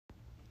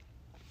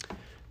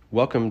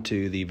Welcome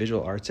to the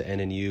Visual Arts at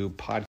NNU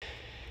podcast.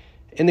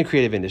 In the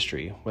creative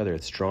industry, whether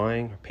it's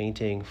drawing,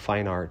 painting,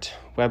 fine art,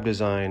 web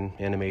design,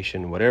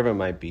 animation, whatever it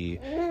might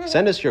be,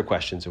 send us your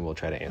questions and we'll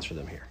try to answer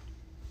them here.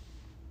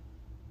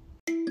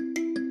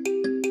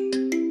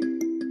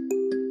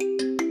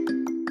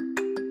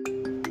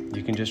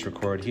 You can just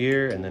record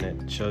here and then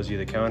it shows you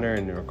the counter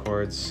and it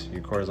records.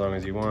 You record as long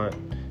as you want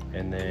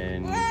and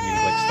then you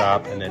can click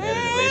stop and then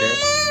edit it later.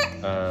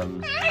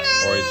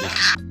 Or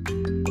just